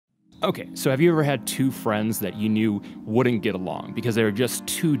Okay, so have you ever had two friends that you knew wouldn't get along because they were just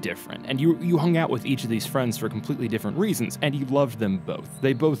too different, and you hung out with each of these friends for completely different reasons, and you loved them both?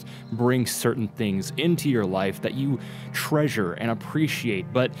 They both bring certain things into your life that you treasure and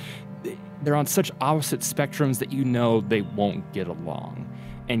appreciate, but they're on such opposite spectrums that you know they won't get along.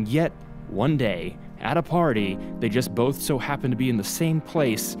 And yet, one day, at a party, they just both so happen to be in the same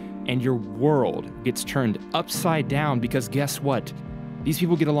place, and your world gets turned upside down because guess what? These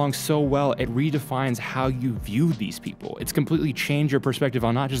people get along so well, it redefines how you view these people. It's completely changed your perspective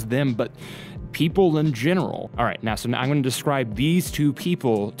on not just them, but people in general. All right, so now I'm going to describe these two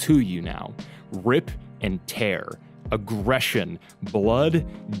people to you now. Rip and tear. Aggression. Blood.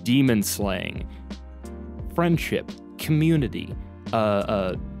 Demon slaying. Friendship. Community.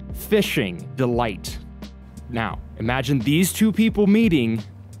 Fishing. Delight. Now, imagine these two people meeting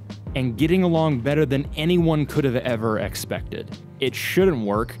and getting along better than anyone could have ever expected. It shouldn't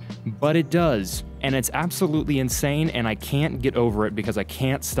work, but it does. And it's absolutely insane, and I can't get over it because I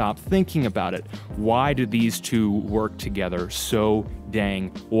can't stop thinking about it. Why do these two work together so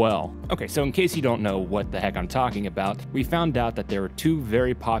dang well? Okay, so in case you don't know what the heck I'm talking about, we found out that there were two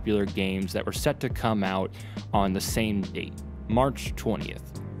very popular games that were set to come out on the same date, March 20th.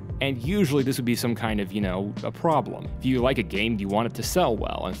 And usually this would be some kind of, a problem. If you like a game, you want it to sell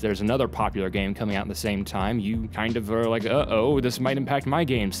well. And if there's another popular game coming out at the same time, you kind of are like, uh-oh, this might impact my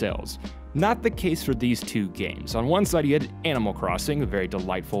game sales. Not the case for these two games. On one side, you had Animal Crossing, a very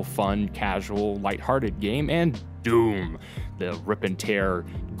delightful, fun, casual, lighthearted game, and Doom, the rip and tear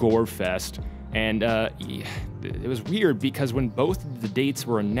gore fest. And it was weird because when both of the dates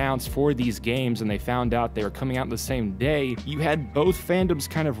were announced for these games and they found out they were coming out the same day, you had both fandoms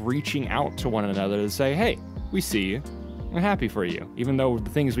kind of reaching out to one another to say, hey, we see you. We're happy for you. Even though the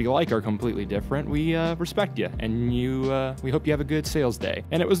things we like are completely different, we respect you, and we hope you have a good sales day.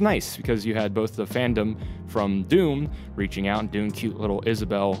 And it was nice because you had both the fandom from Doom reaching out and doing cute little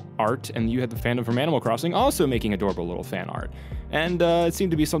Isabelle art, and you had the fandom from Animal Crossing also making adorable little fan art. And it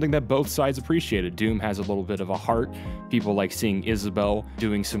seemed to be something that both sides appreciated. Doom has a little bit of a heart. People like seeing Isabelle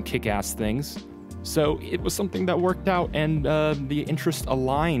doing some kick-ass things. So it was something that worked out, and the interest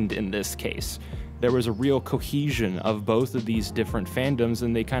aligned in this case. There was a real cohesion of both of these different fandoms,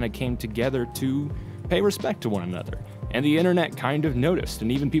 and they kind of came together to pay respect to one another. And the internet kind of noticed,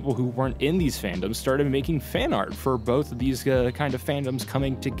 and even people who weren't in these fandoms started making fan art for both of these kind of fandoms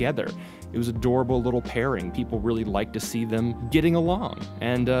coming together. It was an adorable little pairing. People really liked to see them getting along,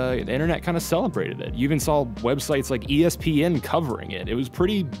 and the internet kind of celebrated it. You even saw websites like ESPN covering it. It was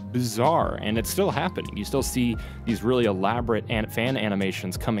pretty bizarre, and it's still happening. You still see these really elaborate fan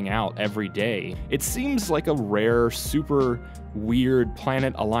animations coming out every day. It seems like a rare, super weird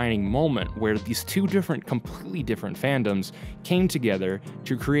planet-aligning moment where these two completely different fandoms came together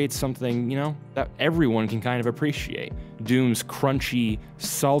to create something, that everyone can kind of appreciate. Doom's crunchy,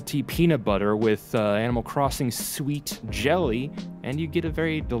 salty peanut butter with Animal Crossing sweet jelly, and you get a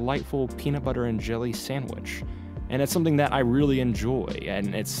very delightful peanut butter and jelly sandwich. And it's something that I really enjoy,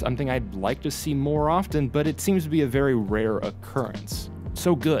 and it's something I'd like to see more often, but it seems to be a very rare occurrence.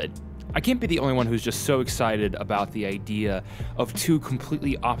 So good. I can't be the only one who's just so excited about the idea of two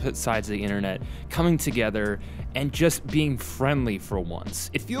completely opposite sides of the internet coming together and just being friendly for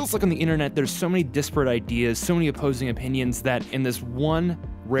once. It feels like on the internet there's so many disparate ideas, so many opposing opinions, that in this one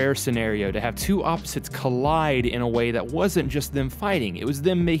rare scenario to have two opposites collide in a way that wasn't just them fighting, it was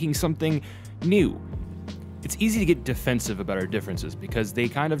them making something new. It's easy to get defensive about our differences because they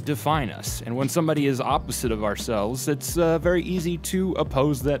kind of define us, and when somebody is opposite of ourselves, it's very easy to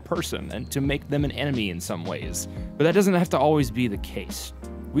oppose that person and to make them an enemy in some ways. But that doesn't have to always be the case.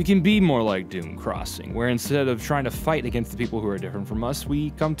 We can be more like Doom Crossing, where instead of trying to fight against the people who are different from us,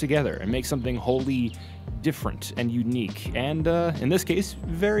 we come together and make something wholly different and unique, and in this case,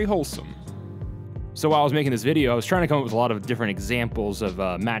 very wholesome. So while I was making this video, I was trying to come up with a lot of different examples of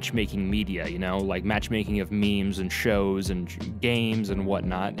matchmaking media, like matchmaking of memes and shows and games and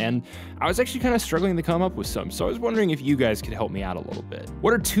whatnot, and I was actually kind of struggling to come up with some, so I was wondering if you guys could help me out a little bit.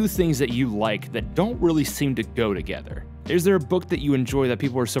 What are two things that you like that don't really seem to go together? Is there a book that you enjoy that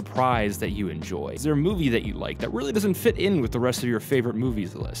people are surprised that you enjoy? Is there a movie that you like that really doesn't fit in with the rest of your favorite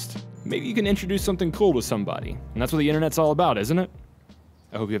movies list? Maybe you can introduce something cool to somebody, and that's what the internet's all about, isn't it?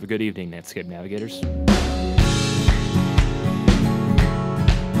 I hope you have a good evening, Netscape Navigators.